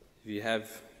If you have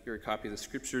your copy of the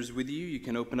scriptures with you, you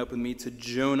can open up with me to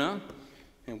Jonah,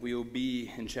 and we will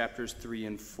be in chapters 3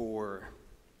 and 4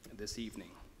 this evening.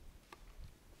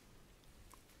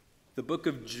 The book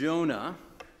of Jonah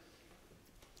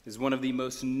is one of the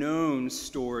most known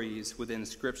stories within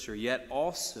Scripture, yet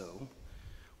also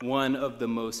one of the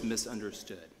most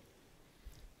misunderstood.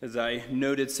 As I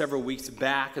noted several weeks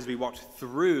back as we walked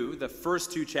through the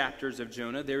first two chapters of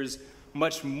Jonah, there's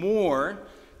much more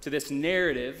to this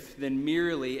narrative than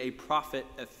merely a prophet,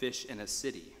 a fish, and a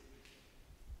city.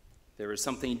 There is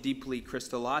something deeply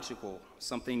Christological,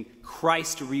 something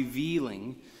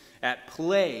Christ-revealing at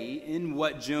play in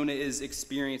what Jonah is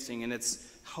experiencing, and it's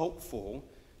helpful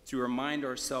to remind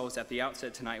ourselves at the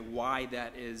outset tonight why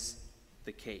that is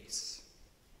the case.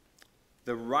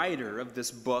 The writer of this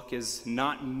book is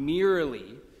not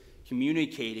merely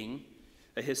communicating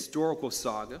a historical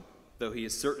saga, though he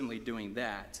is certainly doing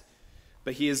that,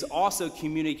 but he is also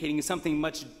communicating something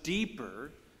much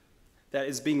deeper that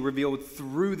is being revealed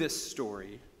through this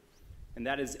story. And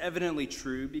that is evidently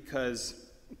true because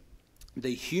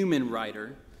the human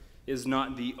writer is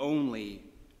not the only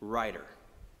writer,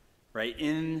 right?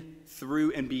 In,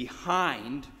 through, and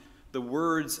behind the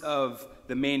words of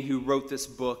the man who wrote this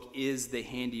book is the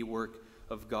handiwork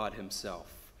of God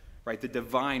himself, right? The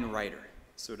divine writer,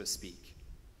 so to speak.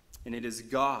 And it is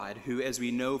God who, as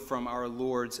we know from our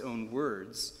Lord's own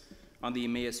words on the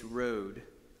Emmaus Road,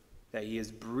 that he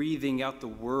is breathing out the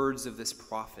words of this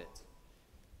prophet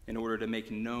in order to make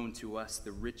known to us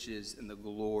the riches and the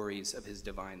glories of his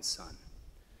divine Son.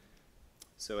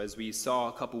 So as we saw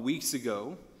a couple weeks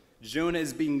ago, Jonah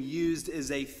is being used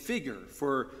as a figure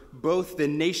for both the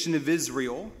nation of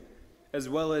Israel as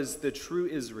well as the true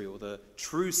Israel, the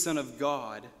true Son of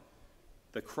God,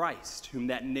 the Christ, whom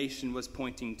that nation was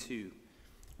pointing to.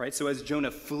 Right? So as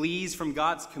Jonah flees from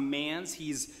God's commands,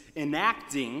 he's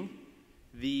enacting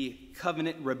the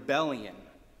covenant rebellion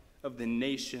of the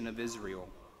nation of Israel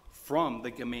from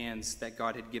the commands that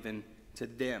God had given to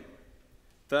them.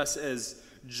 Thus, as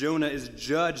Jonah is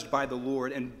judged by the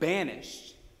Lord and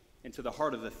banished into the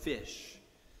heart of the fish,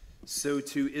 so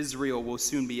too Israel will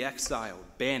soon be exiled,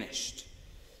 banished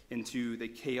into the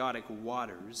chaotic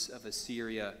waters of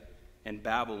Assyria and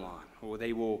Babylon, where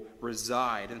they will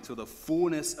reside until the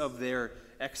fullness of their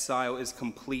exile is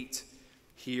complete,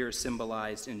 here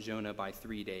symbolized in Jonah by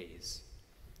 3 days.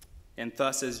 And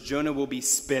thus, as Jonah will be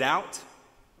spit out,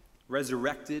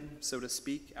 resurrected, so to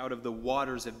speak, out of the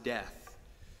waters of death,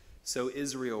 so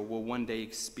Israel will one day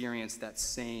experience that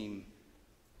same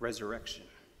resurrection.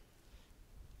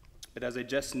 But as I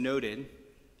just noted,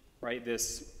 right,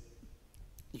 this,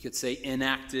 you could say,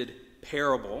 enacted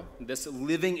parable, this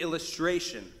living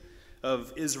illustration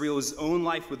of Israel's own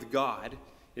life with God,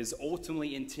 is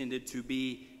ultimately intended to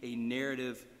be a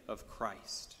narrative of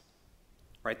Christ.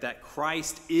 Right? That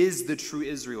Christ is the true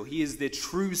Israel. He is the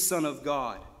true Son of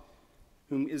God,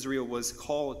 whom Israel was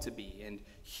called to be. And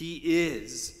he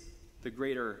is the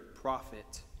greater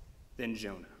prophet than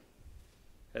Jonah.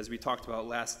 As we talked about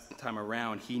last time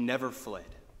around, he never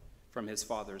fled from his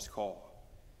Father's call.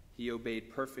 He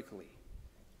obeyed perfectly.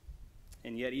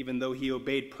 And yet, even though he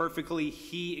obeyed perfectly,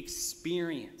 he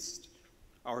experienced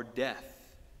our death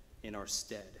in our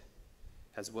stead,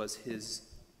 as was his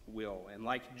will. And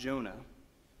like Jonah,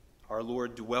 our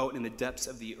Lord dwelt in the depths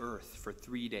of the earth for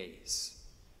 3 days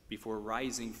before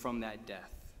rising from that death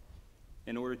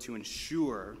in order to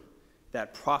ensure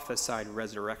that prophesied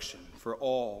resurrection for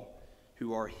all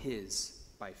who are his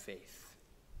by faith.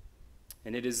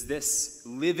 And it is this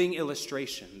living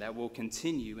illustration that will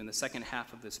continue in the second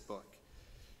half of this book.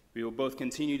 We will both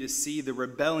continue to see the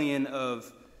rebellion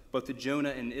of both the Jonah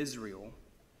and Israel,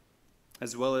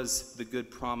 as well as the good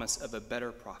promise of a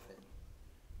better prophet,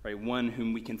 right? One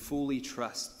whom we can fully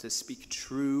trust to speak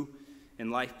true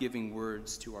and life-giving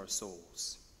words to our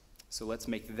souls. So let's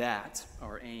make that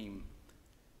our aim,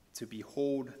 to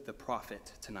behold the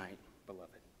prophet tonight, beloved.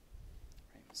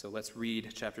 Right, so let's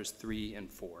read chapters 3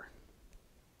 and 4.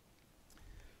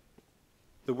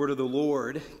 The word of the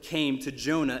Lord came to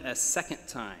Jonah a second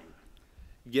time.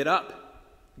 Get up,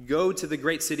 go to the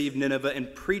great city of Nineveh,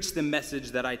 and preach the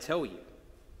message that I tell you.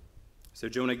 So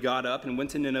Jonah got up and went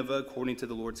to Nineveh according to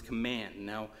the Lord's command.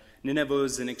 Now, Nineveh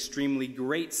is an extremely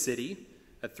great city,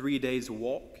 a 3 days'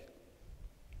 walk.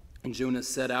 And Jonah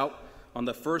set out on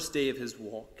the first day of his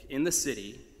walk in the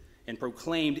city and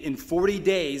proclaimed, in 40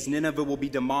 days Nineveh will be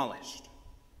demolished.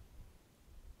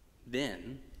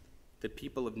 Then the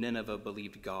people of Nineveh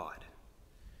believed God.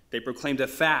 They proclaimed a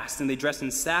fast, and they dressed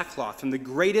in sackcloth, from the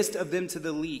greatest of them to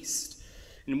the least.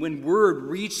 And when word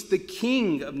reached the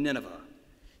king of Nineveh,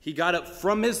 He got up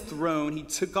from his throne, he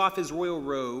took off his royal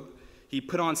robe, he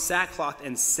put on sackcloth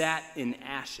and sat in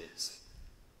ashes.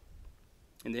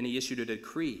 And then he issued a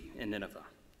decree in Nineveh.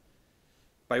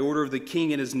 By order of the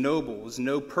king and his nobles,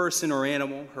 no person or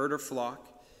animal, herd or flock,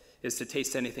 is to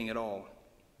taste anything at all.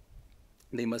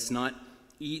 They must not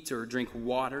eat or drink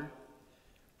water.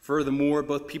 Furthermore,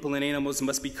 both people and animals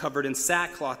must be covered in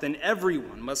sackcloth, and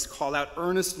everyone must call out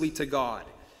earnestly to God.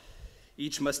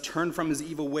 Each must turn from his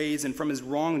evil ways and from his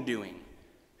wrongdoing.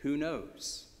 Who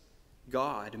knows?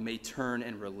 God may turn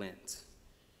and relent.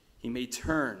 He may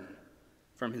turn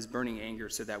from his burning anger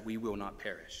so that we will not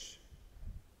perish.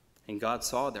 And God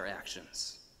saw their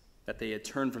actions, that they had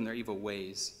turned from their evil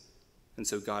ways, and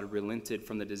so God relented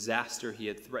from the disaster he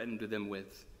had threatened them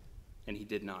with, and he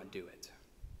did not do it.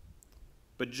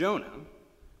 But Jonah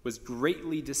was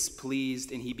greatly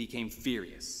displeased, and he became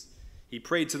furious. He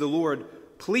prayed to the Lord,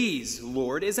 "Please,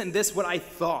 Lord, isn't this what I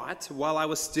thought while I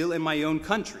was still in my own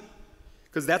country?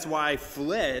 Because that's why I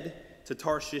fled to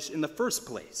Tarshish in the first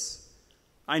place.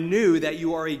 I knew that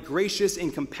you are a gracious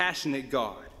and compassionate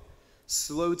God,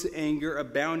 slow to anger,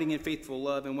 abounding in faithful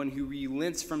love, and one who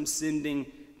relents from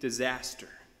sending disaster.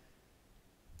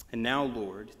 And now,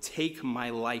 Lord, take my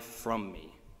life from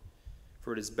me,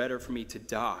 for it is better for me to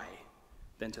die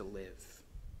than to live."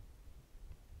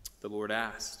 The Lord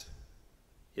asked,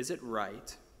 "Is it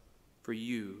right for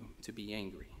you to be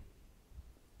angry?"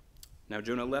 Now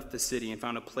Jonah left the city and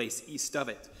found a place east of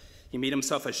it. He made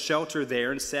himself a shelter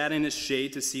there and sat in its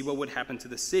shade to see what would happen to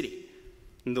the city.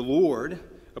 And the Lord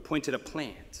appointed a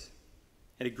plant,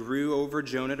 and it grew over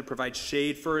Jonah to provide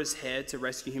shade for his head to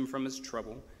rescue him from his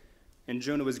trouble. And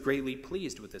Jonah was greatly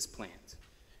pleased with this plant.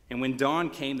 And when dawn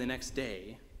came the next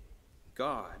day,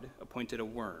 God appointed a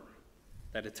worm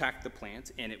that attacked the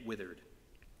plant, and it withered.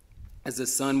 As the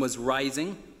sun was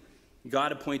rising,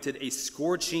 God appointed a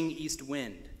scorching east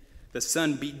wind. The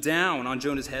sun beat down on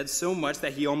Jonah's head so much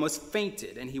that he almost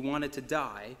fainted, and he wanted to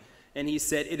die. And he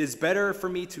said, "It is better for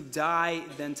me to die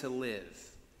than to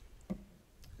live."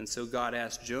 And so God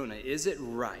asked Jonah, "Is it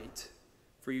right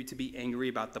for you to be angry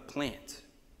about the plant?"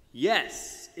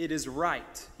 "Yes, it is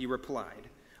right," he replied.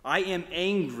 "I am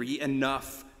angry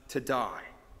enough to die."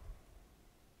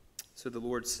 So the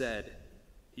Lord said,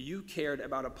 "You cared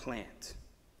about a plant,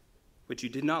 which you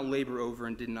did not labor over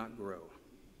and did not grow.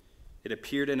 It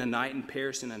appeared in a night and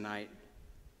perished in a night.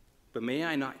 But may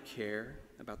I not care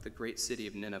about the great city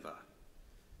of Nineveh,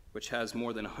 which has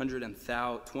more than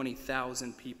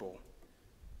 120,000 people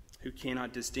who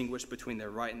cannot distinguish between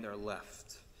their right and their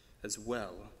left, as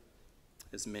well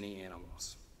as many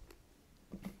animals?"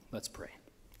 Let's pray.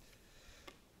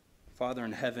 Father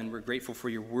in heaven, we're grateful for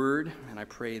your word, and I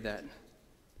pray that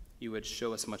you would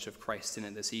show us much of Christ in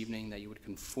it this evening, that you would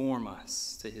conform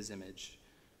us to his image.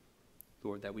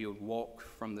 Lord, that we would walk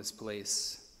from this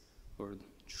place, Lord,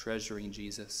 treasuring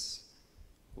Jesus,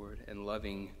 Lord, and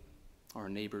loving our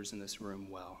neighbors in this room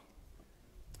well.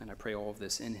 And I pray all of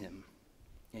this in him.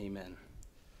 Amen.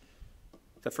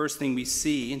 The first thing we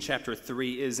see in chapter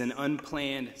 3 is an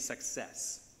unplanned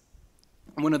success.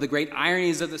 One of the great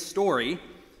ironies of the story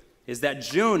is that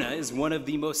Jonah is one of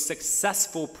the most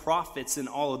successful prophets in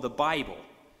all of the Bible,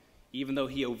 even though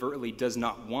he overtly does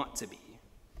not want to be.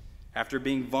 After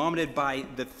being vomited by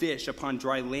the fish upon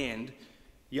dry land,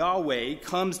 Yahweh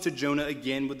comes to Jonah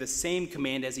again with the same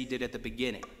command as he did at the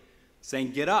beginning,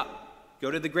 saying, "Get up,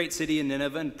 go to the great city of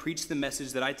Nineveh and preach the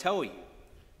message that I tell you."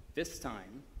 This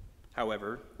time,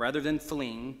 however, rather than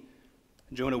fleeing,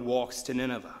 Jonah walks to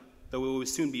Nineveh, though it will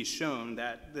soon be shown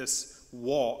that this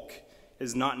walk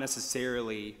is not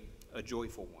necessarily a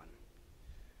joyful one.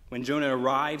 When Jonah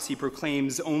arrives, he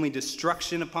proclaims only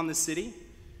destruction upon the city,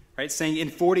 right, saying, "In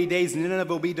 40 days Nineveh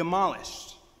will be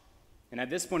demolished." And at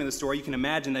this point in the story, you can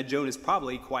imagine that Jonah is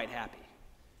probably quite happy.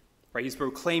 Right? He's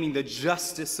proclaiming the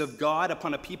justice of God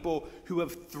upon a people who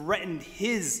have threatened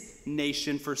his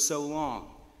nation for so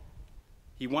long.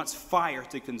 He wants fire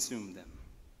to consume them.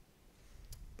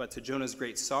 But to Jonah's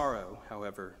great sorrow,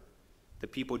 however, the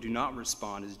people do not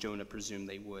respond as Jonah presumed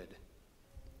they would.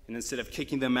 And instead of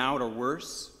kicking them out or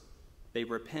worse, they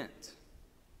repent.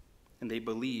 And they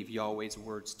believe Yahweh's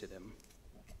words to them.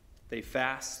 They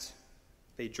fast,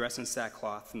 they dress in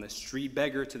sackcloth, from the street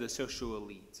beggar to the social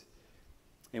elite.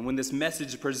 And when this message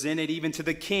is presented even to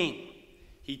the king,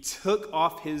 he took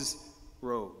off his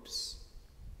robes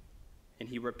and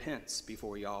he repents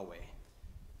before Yahweh,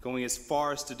 going as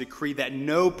far as to decree that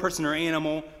no person or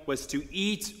animal was to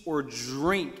eat or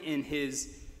drink in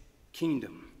his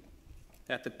kingdom,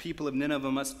 that the people of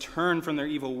Nineveh must turn from their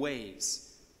evil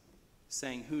ways,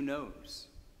 saying, "Who knows?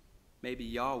 Maybe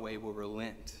Yahweh will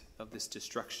relent of this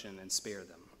destruction and spare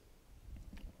them."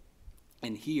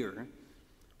 And here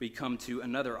we come to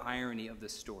another irony of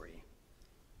this story.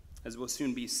 As will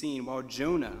soon be seen, while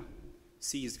Jonah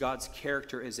sees God's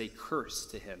character as a curse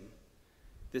to him,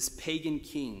 this pagan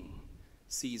king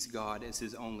sees God as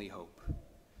his only hope.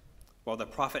 While the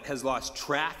prophet has lost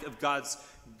track of God's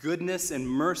goodness and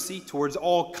mercy towards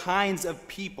all kinds of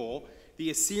people, the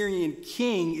Assyrian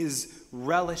king is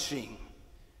relishing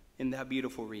in that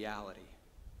beautiful reality.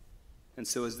 And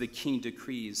so as the king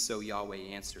decrees, so Yahweh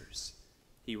answers.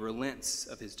 He relents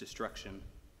of his destruction,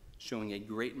 showing a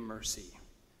great mercy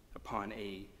upon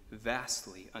a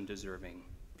vastly undeserving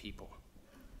people.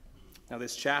 Now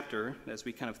this chapter, as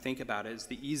we kind of think about it, is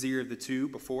the easier of the two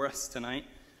before us tonight.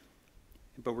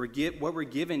 But what we're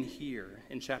given here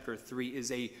in chapter 3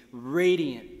 is a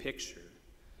radiant picture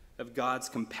of God's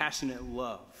compassionate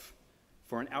love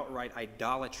for an outright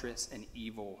idolatrous and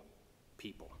evil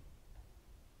people.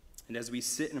 And as we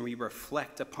sit and we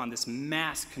reflect upon this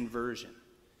mass conversion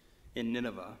in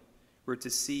Nineveh, we're to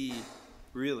see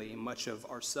really much of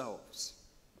ourselves.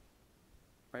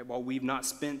 Right? While we've not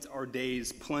spent our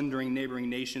days plundering neighboring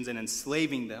nations and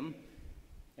enslaving them,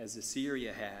 as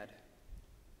Assyria had,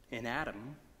 in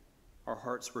Adam, our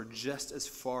hearts were just as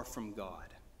far from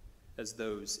God as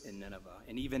those in Nineveh.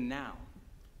 And even now,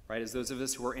 right, as those of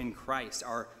us who are in Christ,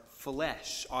 our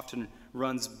flesh often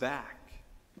runs back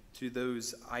to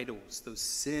those idols, those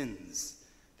sins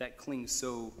that cling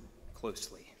so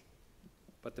closely.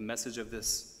 But the message of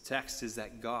this text is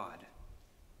that God,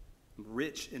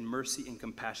 rich in mercy and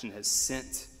compassion, has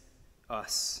sent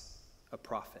us a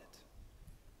prophet.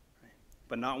 Right?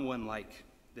 But not one like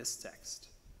this text.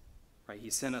 Right? He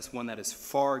sent us one that is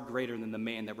far greater than the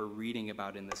man that we're reading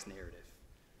about in this narrative.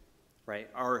 Right?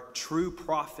 Our true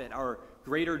prophet, our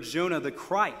greater Jonah, the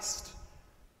Christ.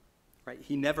 Right?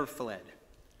 He never fled.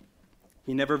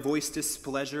 He never voiced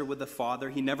displeasure with the Father.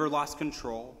 He never lost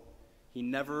control. He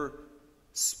never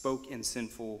spoke in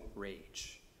sinful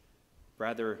rage.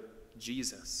 Rather,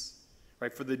 Jesus,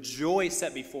 right, for the joy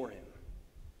set before him.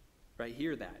 Right,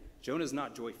 hear that. Jonah's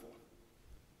not joyful.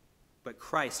 But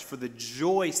Christ, for the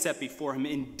joy set before him,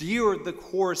 endured the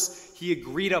course he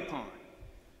agreed upon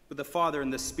with the Father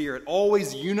and the Spirit,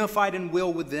 always unified in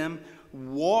will with them,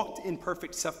 walked in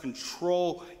perfect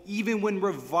self-control, even when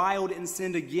reviled and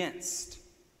sinned against.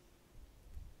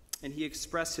 And he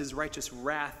expressed his righteous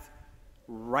wrath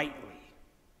rightly,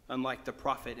 unlike the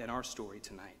prophet in our story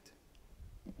tonight.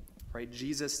 Right?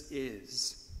 Jesus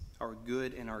is our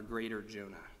good and our greater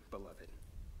Jonah, beloved.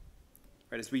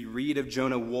 Right? As we read of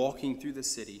Jonah walking through the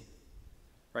city,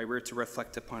 right, we're to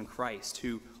reflect upon Christ,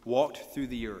 who walked through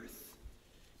the earth,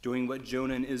 doing what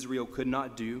Jonah and Israel could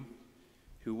not do,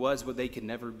 who was what they could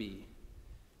never be,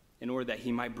 in order that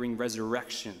he might bring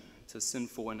resurrection to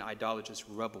sinful and idolatrous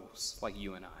rebels like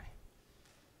you and I.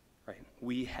 Right?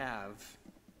 We have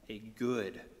a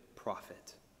good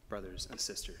prophet, brothers and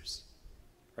sisters.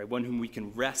 Right? One whom we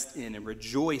can rest in and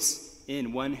rejoice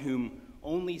in, one whom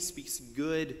only speaks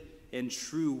good and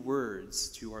true words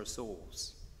to our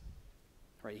souls.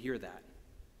 Right? Hear that.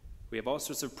 We have all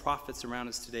sorts of prophets around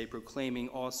us today proclaiming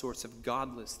all sorts of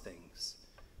godless things,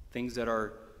 things that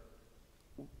are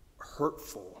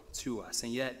hurtful to us.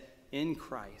 And yet, in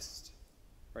Christ,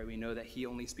 right, we know that he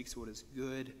only speaks what is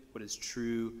good, what is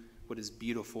true, what is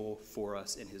beautiful for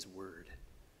us in his word.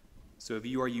 So if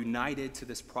you are united to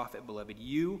this prophet, beloved,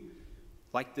 you,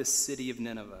 like this city of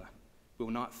Nineveh, will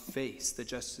not face the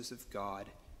justice of God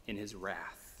in his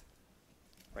wrath.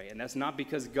 Right? And that's not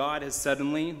because God has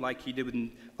suddenly,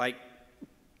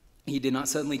 he did not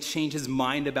suddenly change his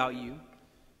mind about you.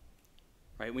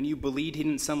 Right? When you believed, he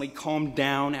didn't suddenly calm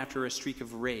down after a streak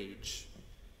of rage.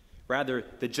 Rather,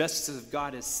 the justice of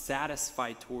God is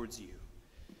satisfied towards you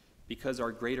because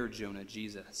our greater Jonah,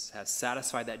 Jesus, has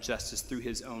satisfied that justice through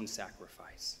his own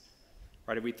sacrifice.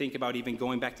 Right? If we think about even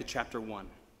going back to chapter 1,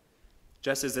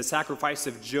 just as the sacrifice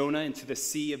of Jonah into the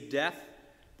sea of death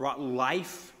brought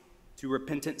life to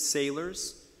repentant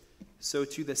sailors, so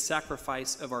too the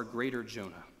sacrifice of our greater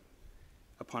Jonah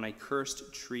upon a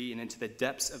cursed tree and into the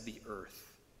depths of the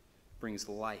earth brings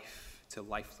life to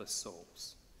lifeless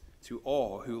souls, to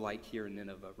all who, like here in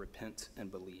Nineveh, repent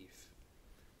and believe.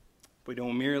 We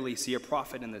don't merely see a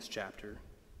prophet in this chapter,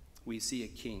 we see a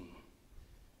king.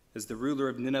 As the ruler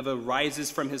of Nineveh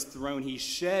rises from his throne, he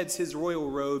sheds his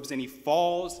royal robes and he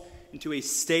falls into a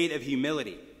state of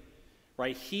humility.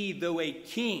 Right? He, though a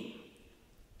king,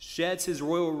 sheds his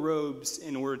royal robes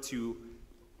in order to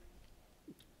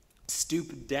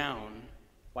stoop down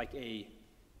like a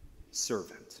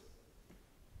servant.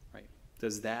 Right?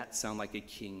 Does that sound like a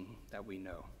king that we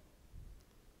know?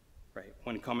 Right?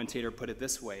 One commentator put it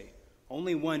this way: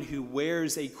 only one who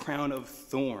wears a crown of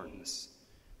thorns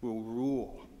will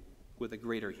rule with a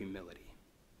greater humility.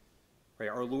 Right?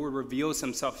 Our Lord reveals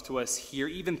himself to us here,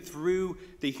 even through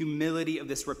the humility of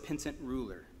this repentant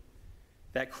ruler.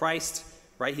 That Christ,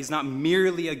 right, he's not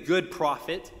merely a good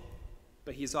prophet,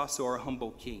 but he's also our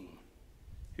humble king,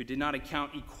 who did not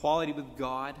account equality with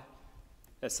God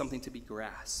as something to be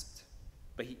grasped,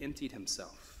 but he emptied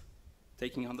himself,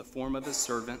 taking on the form of a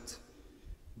servant,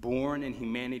 born in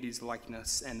humanity's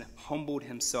likeness, and humbled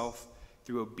himself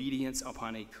through obedience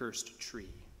upon a cursed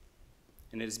tree.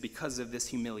 And it is because of this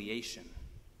humiliation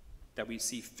that we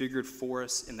see figured for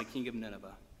us in the king of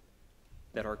Nineveh,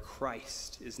 that our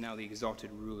Christ is now the exalted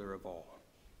ruler of all.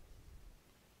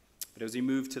 But as we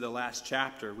move to the last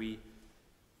chapter, we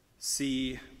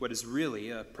see what is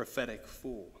really a prophetic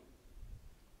fool.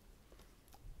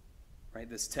 Right?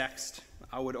 This text,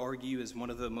 I would argue, is one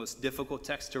of the most difficult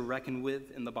texts to reckon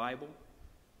with in the Bible.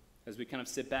 As we kind of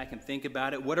sit back and think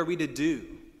about it, what are we to do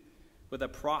with a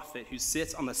prophet who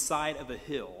sits on the side of a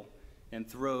hill and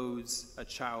throws a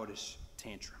childish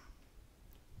tantrum?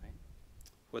 Right?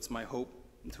 What's my hope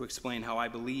to explain how I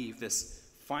believe this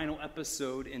final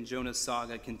episode in Jonah's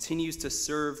saga continues to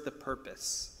serve the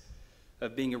purpose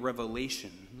of being a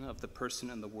revelation of the person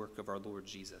and the work of our Lord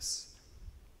Jesus.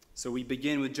 So we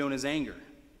begin with Jonah's anger,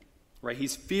 right?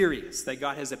 He's furious that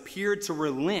God has appeared to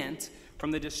relent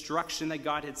from the destruction that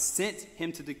God had sent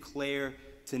him to declare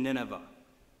to Nineveh.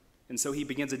 And so he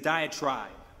begins a diatribe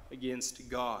against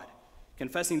God,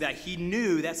 confessing that he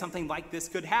knew that something like this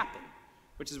could happen,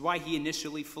 which is why he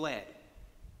initially fled.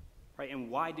 Right?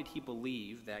 And why did he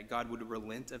believe that God would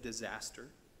relent of disaster?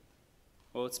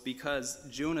 Well, it's because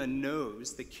Jonah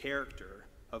knows the character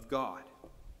of God.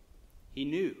 He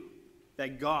knew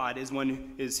that God is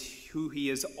who he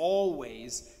has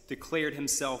always declared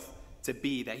himself to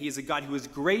be, that he is a God who is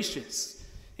gracious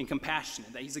and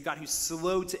compassionate, that he's a God who's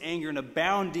slow to anger and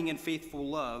abounding in faithful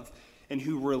love, and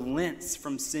who relents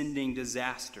from sending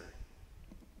disaster.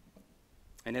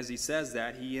 And as he says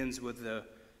that, he ends with the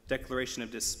declaration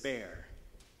of despair,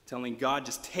 telling God,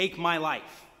 just take my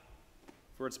life,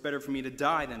 for it's better for me to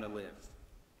die than to live.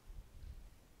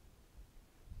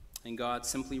 And God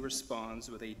simply responds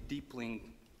with a deeply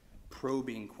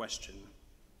probing question,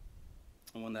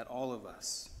 and one that all of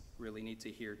us really need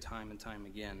to hear time and time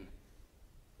again.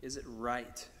 Is it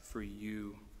right for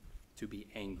you to be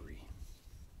angry?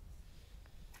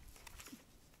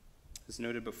 As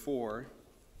noted before,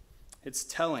 it's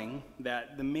telling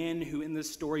that the man who in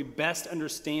this story best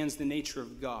understands the nature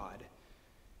of God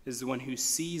is the one who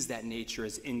sees that nature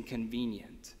as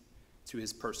inconvenient to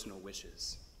his personal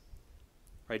wishes.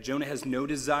 Right? Jonah has no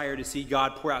desire to see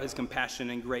God pour out his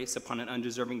compassion and grace upon an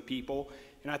undeserving people,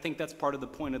 and I think that's part of the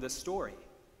point of this story,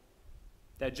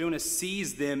 that Jonah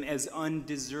sees them as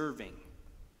undeserving.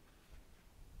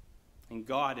 And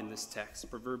God in this text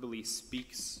proverbially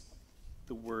speaks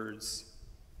the words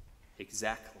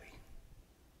exactly.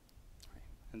 Right?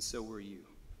 And so were you.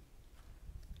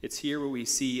 It's here where we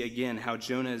see again how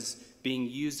Jonah is being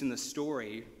used in the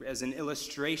story as an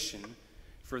illustration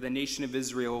for the nation of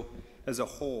Israel as a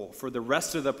whole, for the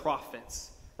rest of the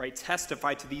prophets, right,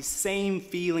 testify to these same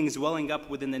feelings welling up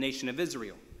within the nation of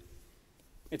Israel.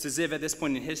 It's as if at this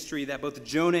point in history that both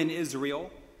Jonah and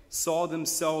Israel saw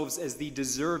themselves as the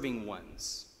deserving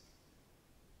ones,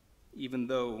 even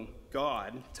though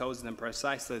God tells them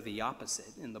precisely the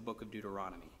opposite in the book of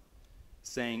Deuteronomy,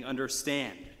 saying,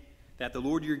 understand that the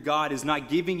Lord your God is not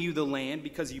giving you the land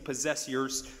because you possess your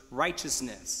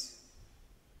righteousness,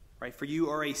 right? For you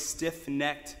are a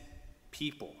stiff-necked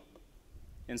people.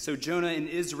 And so Jonah and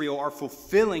Israel are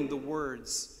fulfilling the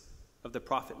words of the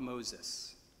prophet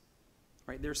Moses.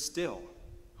 Right? They're still,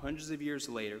 hundreds of years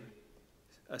later,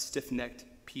 a stiff-necked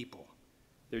people.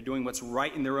 They're doing what's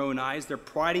right in their own eyes. They're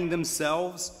priding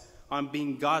themselves on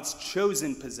being God's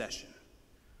chosen possession,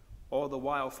 all the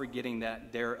while forgetting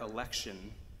that their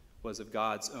election was of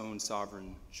God's own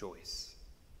sovereign choice.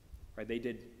 Right? They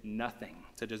did nothing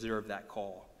to deserve that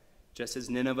call, just as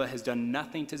Nineveh has done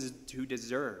nothing to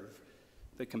deserve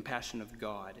the compassion of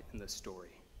God in this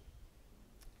story.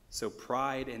 So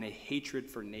pride and a hatred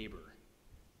for neighbor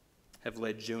have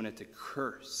led Jonah to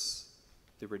curse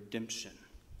the redemption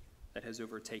that has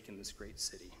overtaken this great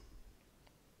city.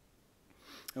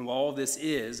 And while all this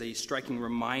is a striking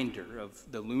reminder of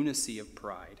the lunacy of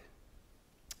pride,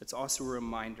 it's also a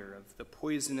reminder of the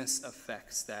poisonous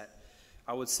effects that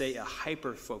I would say a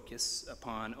hyper-focus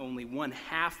upon only one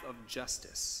half of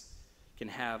justice can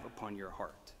have upon your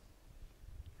heart.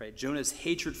 Right? Jonah's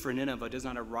hatred for Nineveh does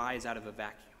not arise out of a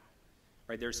vacuum.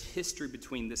 Right? There's history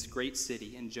between this great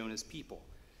city and Jonah's people.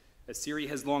 Assyria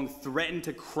has long threatened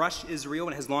to crush Israel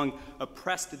and has long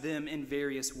oppressed them in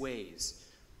various ways.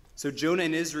 So Jonah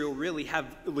and Israel really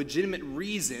have legitimate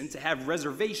reason to have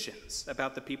reservations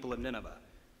about the people of Nineveh.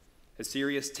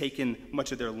 Assyria's taken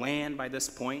much of their land by this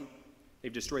point.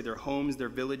 They've destroyed their homes, their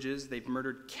villages. They've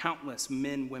murdered countless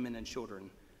men, women, and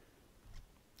children.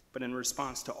 But in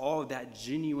response to all of that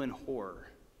genuine horror,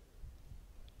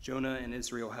 Jonah and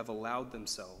Israel have allowed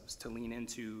themselves to lean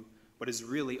into what is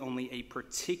really only a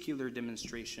particular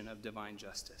demonstration of divine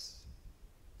justice.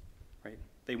 Right?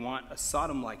 They want a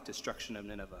Sodom-like destruction of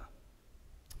Nineveh.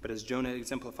 But as Jonah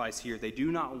exemplifies here, they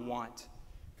do not want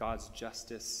God's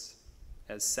justice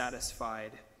as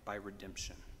satisfied by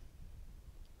redemption.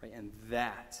 Right? And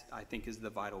that, I think, is the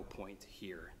vital point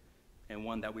here, and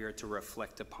one that we are to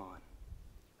reflect upon.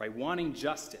 Right? Wanting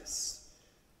justice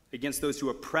against those who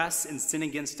oppress and sin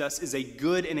against us is a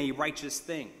good and a righteous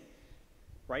thing.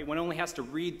 Right? One only has to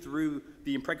read through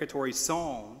the imprecatory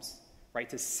Psalms, right,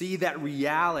 to see that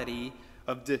reality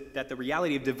that the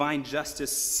reality of divine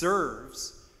justice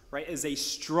serves, right, as a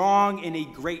strong and a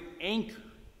great anchor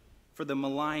for the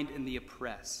maligned and the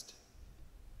oppressed.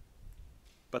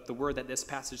 But the word that this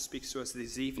passage speaks to us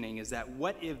this evening is that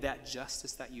what if that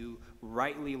justice that you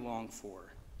rightly long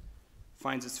for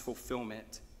finds its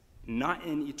fulfillment not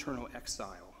in eternal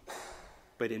exile,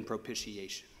 but in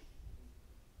propitiation?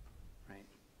 Right?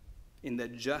 In the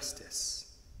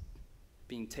justice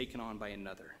being taken on by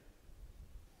another.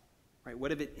 Right?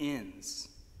 What if it ends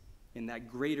in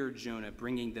that greater Jonah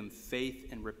bringing them faith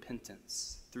and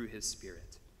repentance through his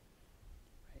Spirit?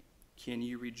 Right? Can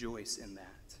you rejoice in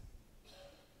that?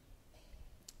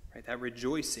 Right? That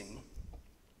rejoicing,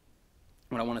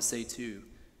 what I want to say too,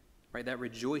 right? That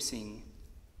rejoicing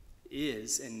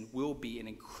is and will be an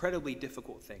incredibly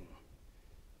difficult thing.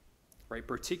 Right?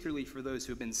 Particularly for those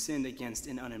who have been sinned against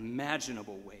in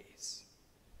unimaginable ways.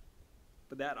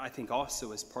 But that, I think,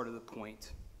 also is part of the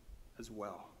point as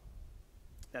well.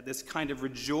 That this kind of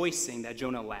rejoicing that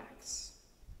Jonah lacks,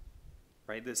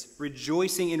 right? This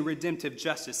rejoicing in redemptive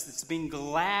justice, this being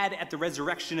glad at the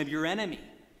resurrection of your enemy,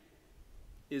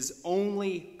 is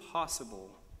only possible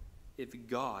if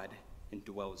God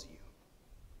indwells you,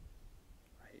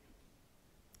 right?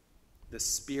 The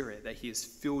Spirit that he has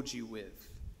filled you with,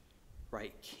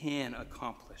 right, can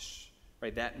accomplish,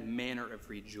 right, that manner of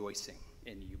rejoicing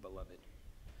in you, beloved.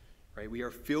 Right? We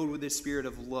are filled with the spirit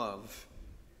of love,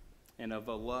 and of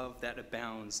a love that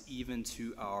abounds even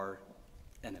to our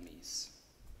enemies.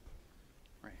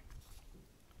 Right?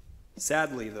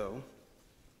 Sadly, though,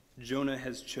 Jonah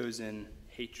has chosen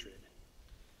hatred,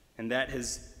 and that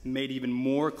has made even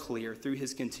more clear through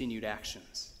his continued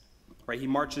actions. Right? He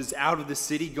marches out of the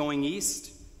city going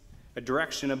east, a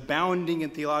direction abounding in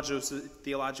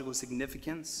theological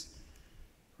significance,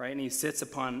 right? And he sits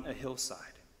upon a hillside,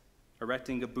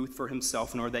 erecting a booth for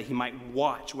himself in order that he might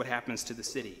watch what happens to the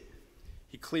city.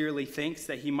 He clearly thinks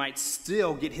that he might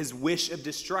still get his wish of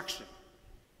destruction.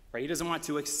 Right? He doesn't want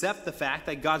to accept the fact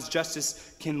that God's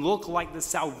justice can look like the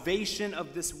salvation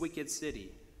of this wicked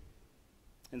city.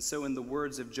 And so, in the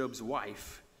words of Job's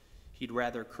wife, he'd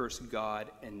rather curse God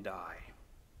and die.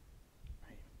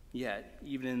 Right? Yet,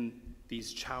 even in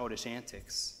these childish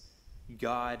antics,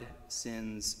 God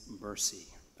sends mercy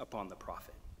upon the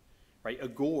prophet. Right? A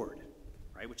gourd,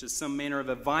 right, which is some manner of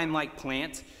a vine-like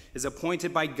plant, is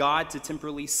appointed by God to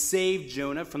temporarily save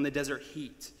Jonah from the desert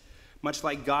heat, much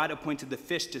like God appointed the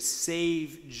fish to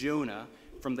save Jonah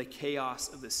from the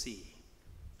chaos of the sea.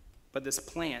 But this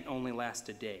plant only lasts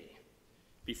a day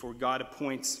before God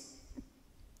appoints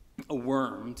a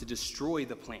worm to destroy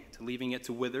the plant, leaving it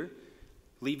to wither,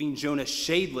 leaving Jonah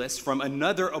shadeless from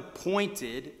another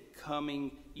appointed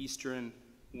coming eastern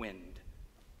wind.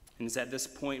 And it's at this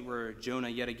point where Jonah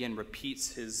yet again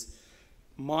repeats his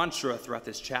mantra throughout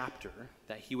this chapter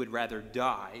that he would rather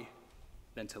die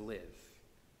than to live.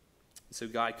 So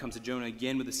God comes to Jonah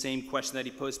again with the same question that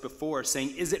he posed before,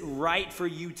 saying, "Is it right for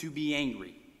you to be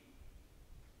angry?"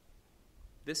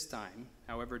 This time,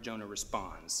 however, Jonah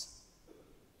responds,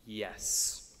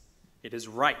 "Yes, it is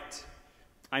right.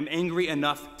 I'm angry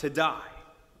enough to die."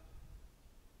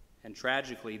 And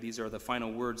tragically, these are the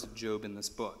final words of Job in this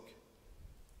book.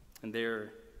 And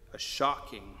their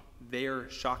shocking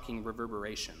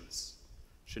reverberations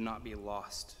should not be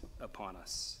lost upon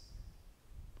us.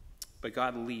 But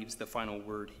God leaves the final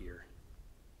word here.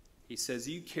 He says,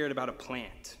 "You cared about a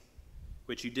plant,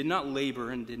 which you did not labor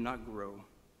and did not grow.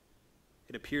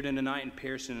 It appeared in a night and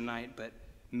perished in a night, but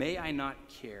may I not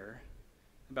care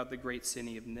about the great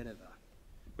city of Nineveh,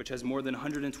 which has more than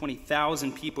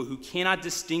 120,000 people who cannot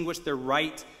distinguish their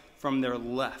right from their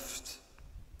left,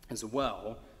 as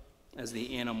well as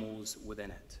the animals within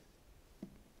it."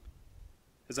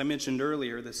 As I mentioned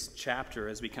earlier, this chapter,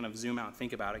 as we kind of zoom out and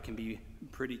think about it, can be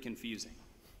pretty confusing.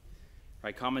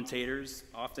 Right? Commentators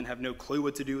often have no clue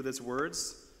what to do with its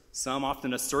words. Some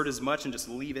often assert as much and just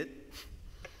leave it.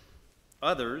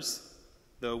 Others,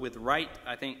 though with right,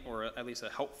 I think, or at least a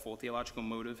helpful theological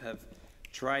motive, have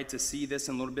tried to see this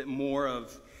in a little bit more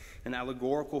of an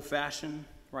allegorical fashion,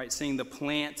 right? Seeing the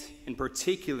plant in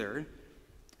particular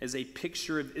as a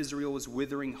picture of Israel's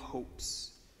withering hopes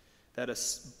that a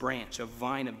branch, a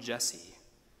vine of Jesse,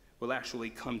 will actually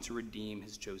come to redeem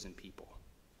his chosen people.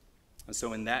 And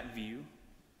so in that view,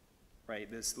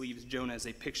 right, this leaves Jonah as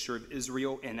a picture of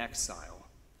Israel in exile,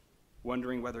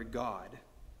 wondering whether God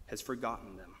has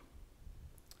forgotten them.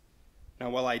 Now,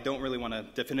 while I don't really want to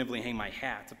definitively hang my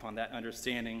hat upon that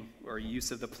understanding or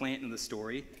use of the plant in the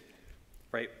story,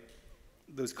 right,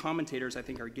 those commentators, I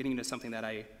think, are getting into something that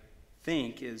I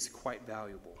think is quite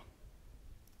valuable.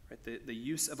 Right? The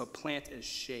use of a plant as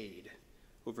shade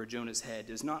over Jonah's head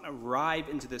does not arrive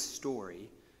into this story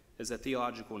as a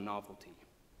theological novelty.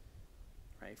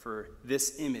 Right? For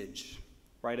this image,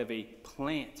 right, of a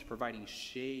plant providing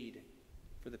shade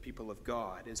for the people of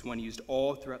God is one used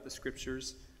all throughout the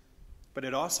scriptures, but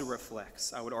it also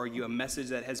reflects, I would argue, a message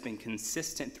that has been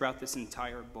consistent throughout this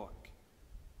entire book,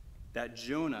 that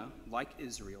Jonah, like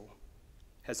Israel,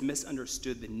 has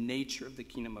misunderstood the nature of the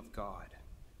kingdom of God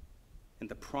and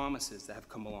the promises that have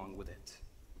come along with it.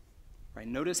 Right?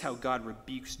 Notice how God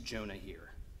rebukes Jonah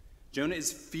here. Jonah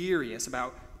is furious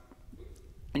about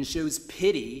and shows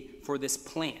pity for this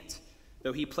plant,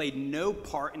 though he played no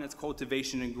part in its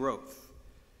cultivation and growth.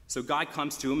 So God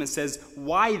comes to him and says,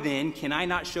 "Why then can I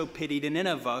not show pity to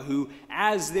Nineveh, who,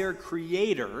 as their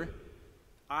creator,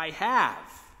 I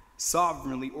have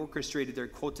sovereignly orchestrated their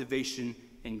cultivation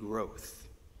and growth?"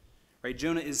 Right?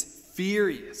 Jonah is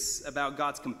furious about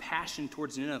God's compassion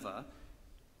towards Nineveh,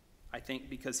 I think,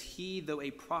 because he, though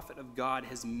a prophet of God,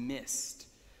 has missed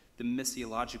the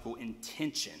missiological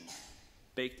intention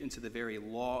baked into the very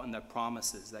law and the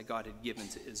promises that God had given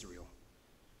to Israel.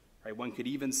 Right? One could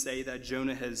even say that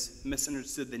Jonah has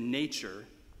misunderstood the nature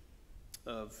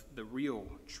of the real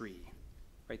tree,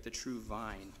 right? The true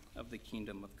vine of the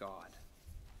kingdom of God.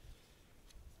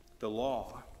 The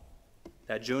law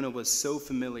that Jonah was so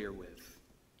familiar with,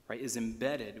 right, is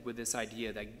embedded with this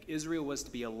idea that Israel was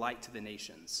to be a light to the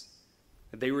nations.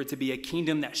 That they were to be a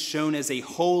kingdom that shone as a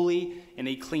holy and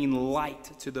a clean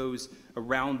light to those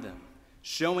around them,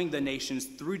 showing the nations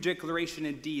through declaration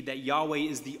and deed that Yahweh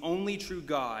is the only true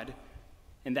God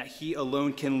and that he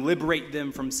alone can liberate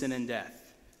them from sin and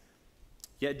death.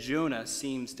 Yet Jonah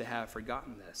seems to have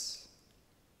forgotten this.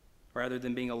 Rather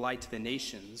than being a light to the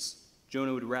nations,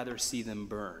 Jonah would rather see them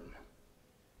burn.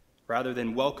 Rather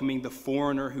than welcoming the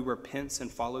foreigner who repents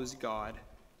and follows God,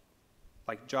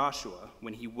 like Joshua,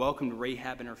 when he welcomed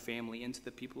Rahab and her family into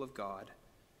the people of God,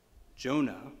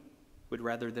 Jonah would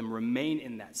rather them remain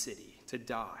in that city to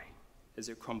die as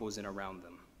it crumbles in around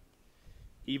them.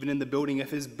 Even in the building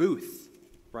of his booth,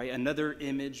 right, another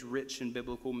image rich in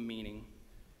biblical meaning,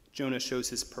 Jonah shows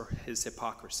his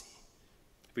hypocrisy.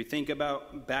 If we think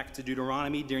about back to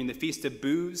Deuteronomy, during the Feast of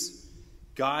Booths,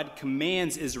 God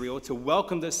commands Israel to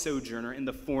welcome the sojourner and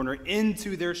the foreigner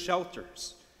into their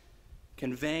shelters,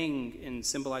 conveying and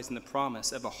symbolizing the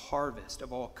promise of a harvest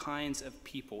of all kinds of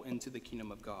people into the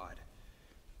kingdom of God.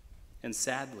 And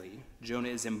sadly, Jonah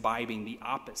is imbibing the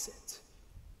opposite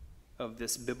of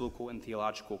this biblical and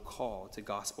theological call to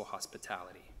gospel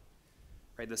hospitality.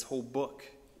 Right? This whole book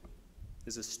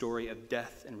is a story of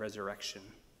death and resurrection.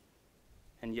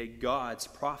 And yet God's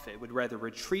prophet would rather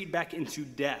retreat back into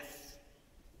death,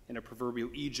 in a proverbial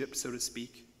Egypt, so to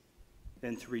speak,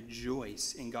 than to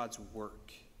rejoice in God's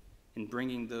work in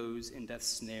bringing those in death's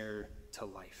snare to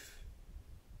life.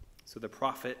 So the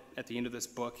prophet at the end of this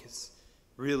book has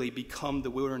really become the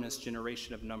wilderness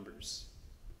generation of Numbers,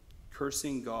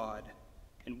 cursing God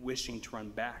and wishing to run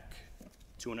back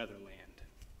to another land.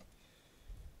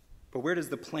 But where does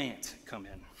the plant come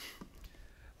in?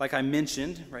 Like I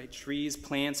mentioned, right, trees,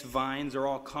 plants, vines are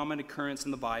all common occurrence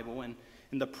in the Bible, and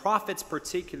the prophets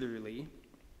particularly,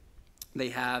 they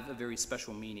have a very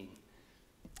special meaning.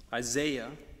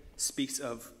 Isaiah speaks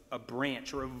of a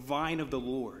branch or a vine of the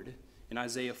Lord in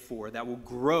Isaiah 4 that will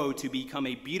grow to become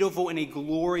a beautiful and a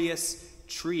glorious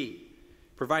tree,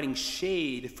 providing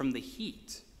shade from the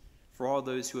heat for all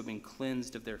those who have been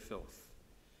cleansed of their filth.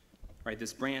 Right,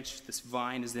 this branch, this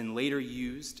vine, is then later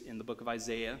used in the book of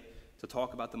Isaiah to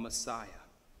talk about the Messiah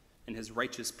and his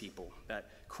righteous people, that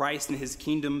Christ and his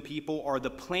kingdom people are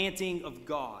the planting of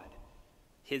God,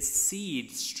 his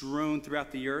seed strewn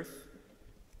throughout the earth.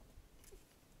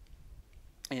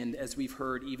 And as we've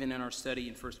heard even in our study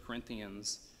in 1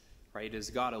 Corinthians, right? It is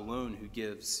God alone who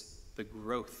gives the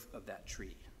growth of that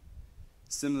tree.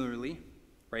 Similarly,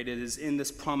 right, it is in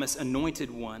this promised anointed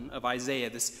one of Isaiah,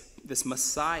 this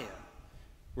Messiah,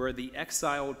 where the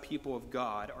exiled people of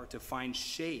God are to find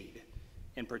shade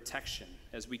and protection,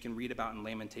 as we can read about in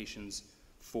Lamentations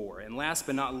 4. And last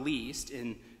but not least,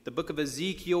 in the book of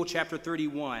Ezekiel, chapter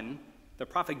 31, the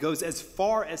prophet goes as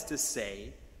far as to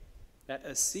say that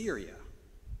Assyria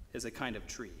is a kind of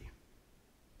tree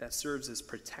that serves as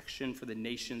protection for the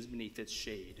nations beneath its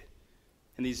shade.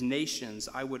 And these nations,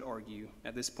 I would argue,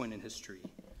 at this point in history,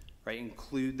 right,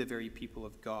 include the very people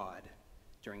of God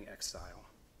during exile.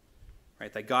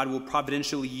 Right, that God will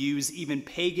providentially use even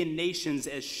pagan nations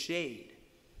as shade,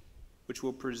 which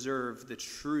will preserve the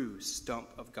true stump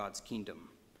of God's kingdom,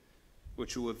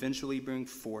 which will eventually bring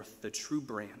forth the true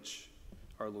branch,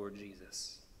 our Lord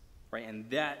Jesus. Right, and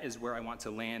that is where I want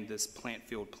to land this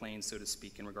plant-filled plane, so to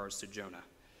speak, in regards to Jonah.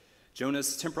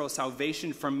 Jonah's temporal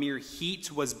salvation from mere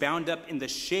heat was bound up in the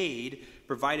shade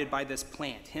provided by this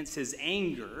plant, hence his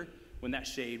anger when that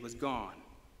shade was gone.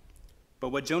 But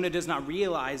what Jonah does not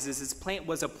realize is his plant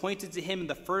was appointed to him in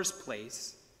the first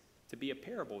place to be a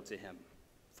parable to him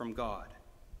from God.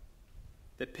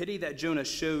 The pity that Jonah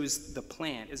shows the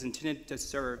plant is intended to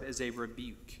serve as a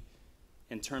rebuke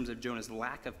in terms of Jonah's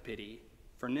lack of pity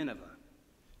for Nineveh.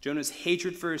 Jonah's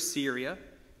hatred for Assyria,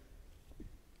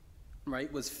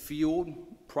 right, was fueled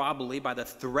probably by the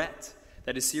threat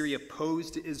that Assyria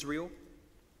posed to Israel.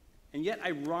 And yet,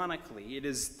 ironically, it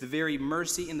is the very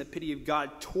mercy and the pity of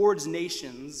God towards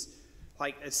nations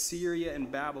like Assyria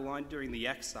and Babylon during the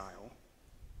exile,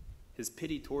 his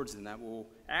pity towards them, that will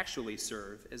actually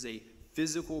serve as a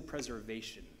physical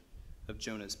preservation of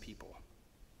Jonah's people.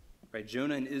 Right?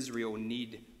 Jonah and Israel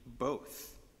need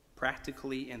both,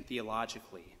 practically and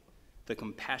theologically, the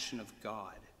compassion of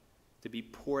God to be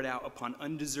poured out upon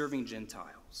undeserving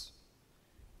Gentiles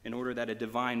in order that a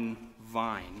divine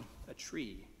vine, a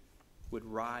tree, would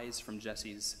rise from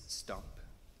Jesse's stump.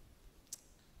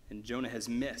 And Jonah has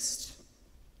missed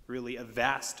really a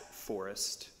vast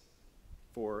forest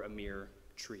for a mere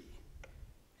tree,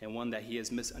 and one that he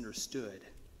has misunderstood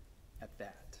at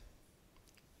that.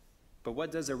 But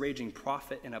what does a raging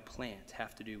prophet and a plant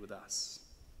have to do with us?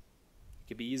 It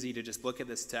could be easy to just look at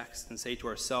this text and say to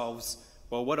ourselves,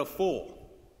 well, what a fool.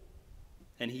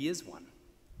 And he is one.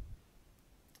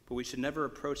 But we should never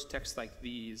approach texts like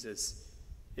these as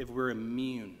if we're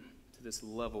immune to this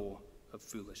level of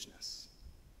foolishness.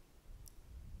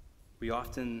 We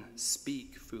often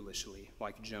speak foolishly,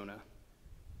 like Jonah,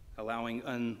 allowing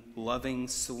unloving,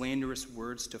 slanderous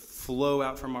words to flow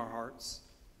out from our hearts,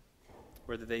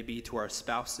 whether they be to our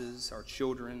spouses, our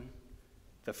children,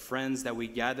 the friends that we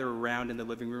gather around in the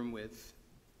living room with.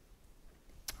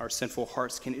 Our sinful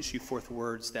hearts can issue forth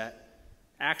words that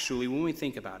actually, when we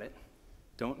think about it,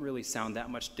 don't really sound that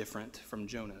much different from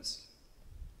Jonah's.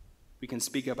 We can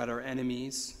speak about our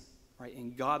enemies, right,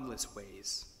 in godless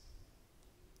ways,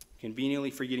 conveniently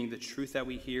forgetting the truth that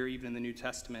we hear even in the New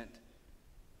Testament,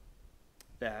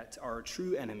 that our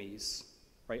true enemies,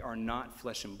 right, are not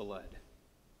flesh and blood,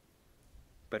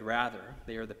 but rather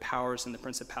they are the powers and the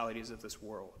principalities of this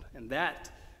world. And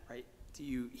that, right, do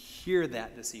you hear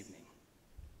that this evening?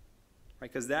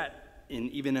 Right, because that,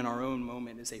 even in our own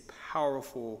moment, is a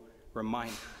powerful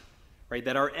reminder, right,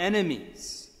 that our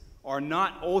enemies are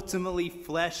not ultimately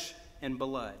flesh and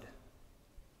blood.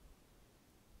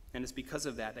 And it's because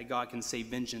of that God can say,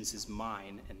 vengeance is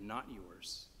mine and not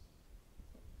yours.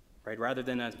 Right? Rather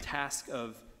than a task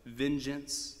of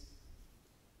vengeance,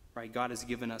 right, God has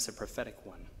given us a prophetic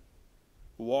one,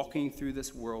 walking through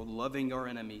this world, loving our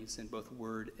enemies in both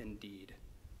word and deed.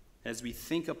 As we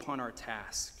think upon our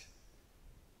task,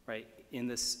 right, in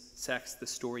this text, the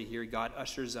story here, God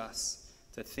ushers us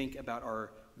to think about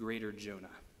our greater Jonah,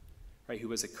 right, who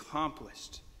has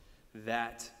accomplished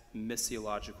that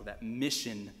missiological, that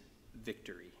mission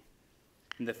victory.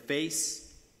 In the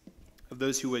face of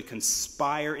those who would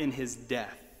conspire in his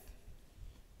death,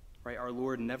 right, our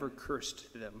Lord never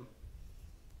cursed them.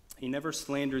 He never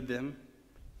slandered them.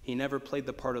 He never played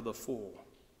the part of the fool.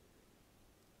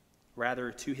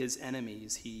 Rather, to his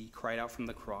enemies, he cried out from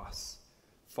the cross,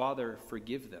 Father,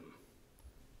 forgive them,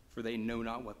 for they know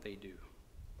not what they do.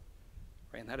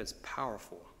 Right, and that is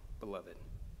powerful, beloved.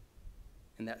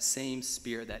 And that same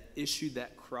spirit that issued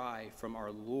that cry from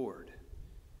our Lord,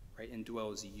 right,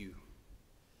 indwells you,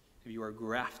 if you are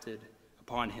grafted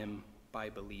upon him by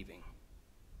believing.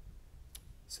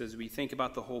 So as we think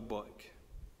about the whole book,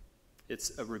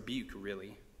 it's a rebuke,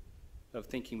 really, of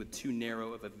thinking with too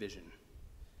narrow of a vision.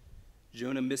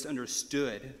 Jonah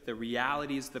misunderstood the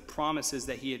realities, the promises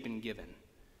that he had been given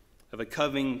of a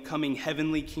coming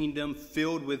heavenly kingdom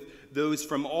filled with those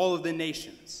from all of the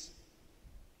nations.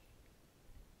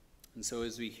 And so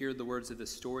as we hear the words of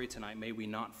this story tonight, may we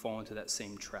not fall into that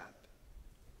same trap.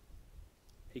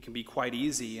 It can be quite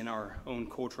easy in our own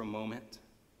cultural moment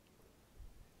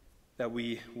that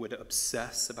we would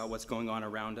obsess about what's going on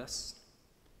around us,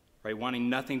 right? Wanting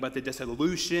nothing but the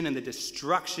dissolution and the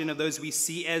destruction of those we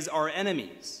see as our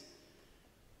enemies,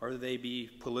 whether they be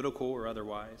political or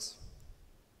otherwise.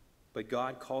 But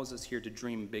God calls us here to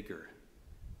dream bigger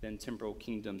than temporal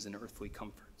kingdoms and earthly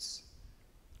comforts,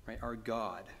 right? Our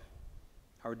God,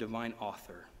 our divine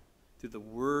author, through the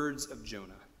words of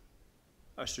Jonah,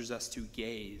 ushers us to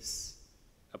gaze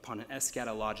upon an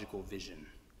eschatological vision,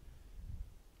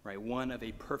 right? One of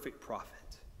a perfect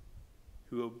prophet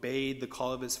who obeyed the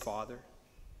call of his Father,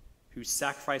 who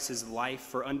sacrificed his life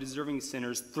for undeserving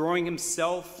sinners, throwing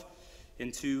himself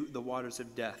into the waters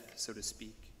of death, so to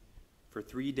speak, for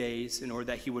 3 days in order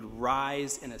that he would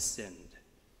rise and ascend.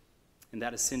 And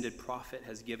that ascended prophet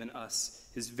has given us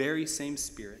his very same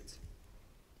Spirit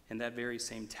and that very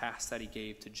same task that he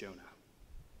gave to Jonah,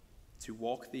 to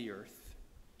walk the earth,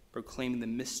 proclaiming the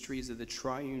mysteries of the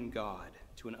triune God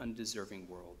to an undeserving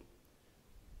world.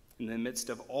 In the midst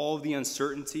of all the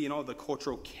uncertainty and all the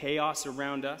cultural chaos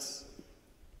around us,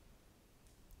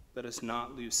 let us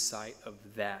not lose sight of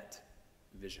that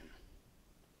vision.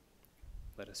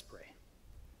 Let us pray.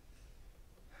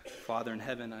 Father in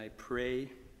heaven, I pray,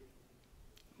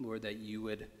 Lord, that you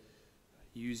would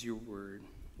use your word.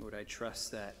 Lord, I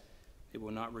trust that it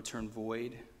will not return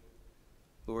void,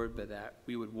 Lord, but that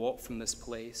we would walk from this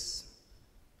place,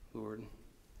 Lord,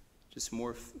 just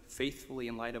more faithfully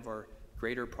in light of our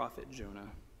greater prophet Jonah,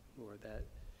 Lord, that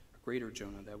greater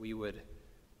Jonah, that we would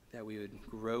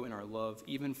grow in our love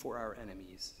even for our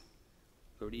enemies.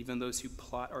 Lord, even those who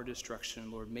plot our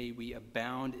destruction, Lord, may we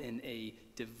abound in a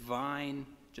divine,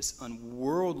 just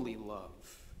unworldly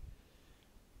love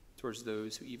towards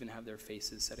those who even have their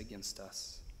faces set against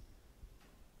us.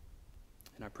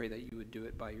 And I pray that you would do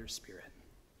it by your Spirit.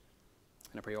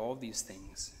 And I pray all of these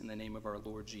things in the name of our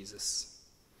Lord Jesus.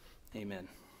 Amen.